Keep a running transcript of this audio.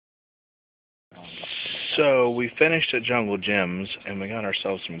So we finished at Jungle Jim's and we got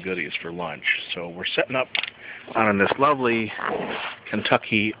ourselves some goodies for lunch. So we're setting up on this lovely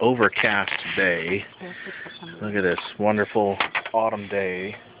Kentucky overcast day. Look at this wonderful autumn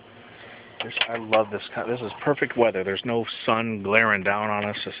day. I love this. This is perfect weather. There's no sun glaring down on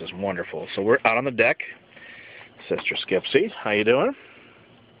us. This is wonderful. So we're out on the deck. Sister Skipsy, how you doing?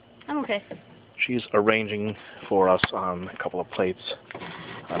 I'm okay. She's arranging for us on a couple of plates,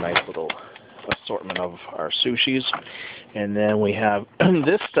 a nice little assortment of our sushis. And then we have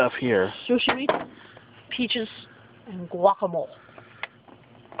this stuff here. Sushi meat, peaches, and guacamole.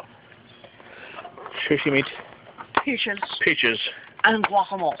 Sushi meat, peaches, and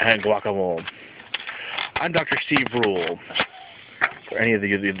guacamole. And guacamole. I'm Dr. Steve Brule. For any of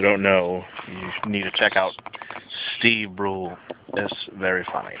you that don't know, you need to check out Steve Brule. It's very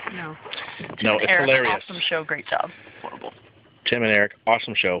funny. No, it's Eric, hilarious. Awesome show, great job. Horrible. Tim and Eric,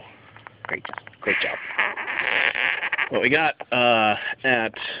 awesome show. Great job. Great job. What we got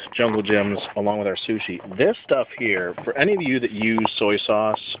at Jungle Jim's, along with our sushi, this stuff here, for any of you that use soy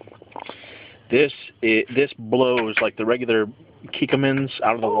sauce, this blows like the regular Kikkomans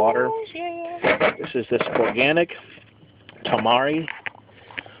out of the water. Yeah. This organic tamari.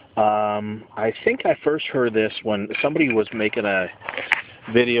 I think I first heard this when somebody was making a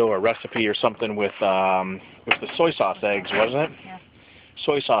video or recipe or something with the soy sauce eggs, wasn't it? Yeah.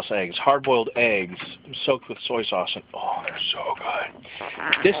 Soy sauce eggs, hard-boiled eggs soaked with soy sauce, and oh, they're so good.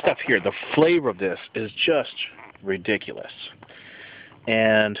 This stuff here, the flavor of this is just ridiculous.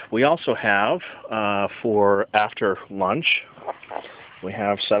 And we also have, for after lunch, we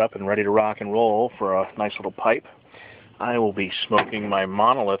have set up and ready to rock and roll for a nice little pipe. I will be smoking my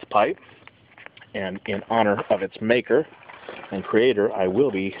monolith pipe, and in honor of its maker and creator, I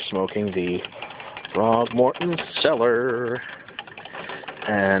will be smoking the Throgmorton Cellar.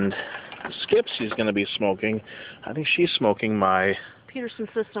 And Skips is going to be smoking, I think she's smoking my Peterson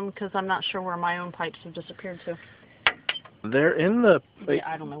system, because I'm not sure where my own pipes have disappeared to. They're in the... Yeah,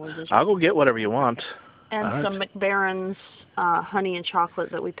 I don't know where it is. I'll go get whatever you want. And some McBaron's honey and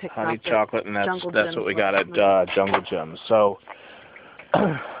chocolate that we picked up. Honey chocolate, and that's what we got at Jungle Jim's. So,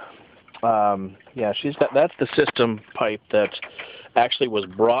 yeah, that's the system pipe that actually was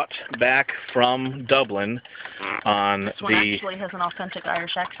brought back from Dublin on this one actually has an authentic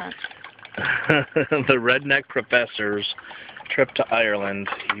Irish accent. The Redneck Professor's trip to Ireland.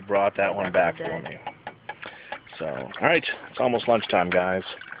 He brought that one back for me. So, all right, it's almost lunchtime, guys.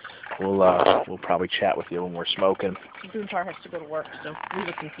 We'll probably chat with you when we're smoking. Guntar has to go to work, so leave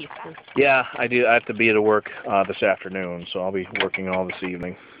us in peace, please. Yeah, I do. I have to be at work this afternoon, so I'll be working all this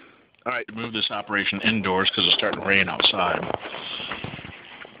evening. All right, move this operation indoors because it's starting to rain outside.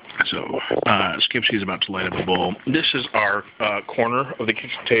 So, Skipsy's about to light up a bowl. This is our corner of the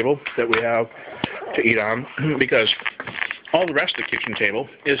kitchen table that we have to eat on, because all the rest of the kitchen table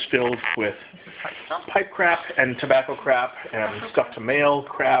is filled with pipe crap and tobacco crap and stuff to mail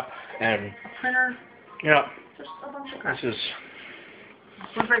crap and printer. Yeah, Just a bunch of crap.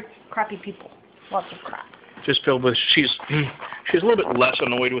 We're very crappy people. Lots of crap. Just filled with. She's a little bit less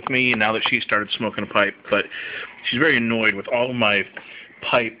annoyed with me now that she started smoking a pipe, but she's very annoyed with all of my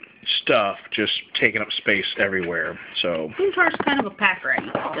pipe stuff just taking up space everywhere. So. Guntar's kind of a pack rat,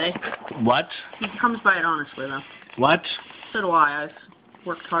 you could say. What? He comes by it honestly, though. What? So do I. I've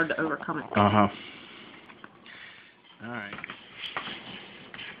worked hard to overcome it. Uh-huh. All right.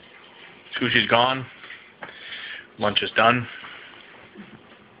 Sushi's gone. Lunch is done.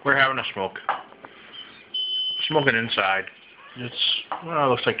 We're having a smoke. Smoking inside. It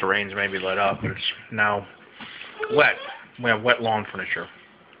looks like the rain's maybe let up, but it's now wet. We have wet lawn furniture.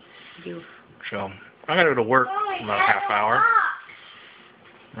 Beautiful. So I'm gonna go to work in about a half hour.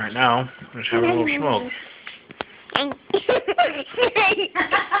 Right now, I'm just having a little smoke. Evan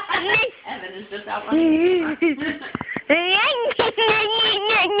is just out funny.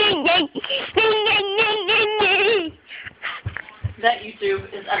 That YouTube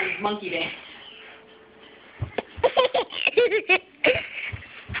is Evan's monkey dance.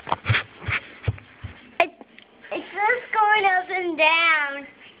 It's just going up and down.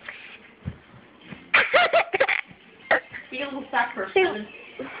 Be a little sack first, Evan.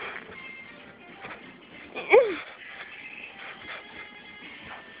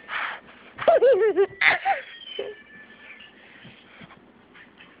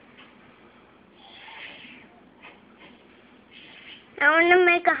 I want to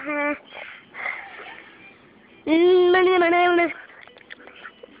make a hat.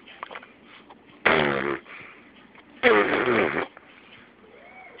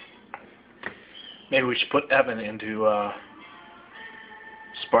 Maybe we should put Evan into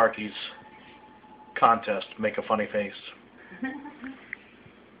Sparky's contest. Make a funny face.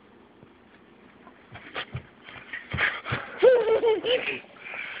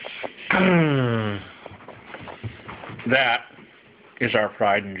 That is our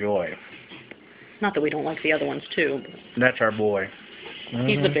pride and joy. Not that we don't like the other ones too. That's our boy.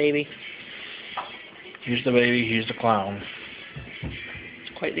 He's the baby. He's the baby. He's the clown.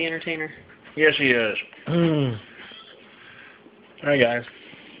 He's quite the entertainer. Yes, he is. All right, guys.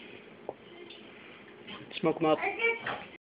 Smoke him up.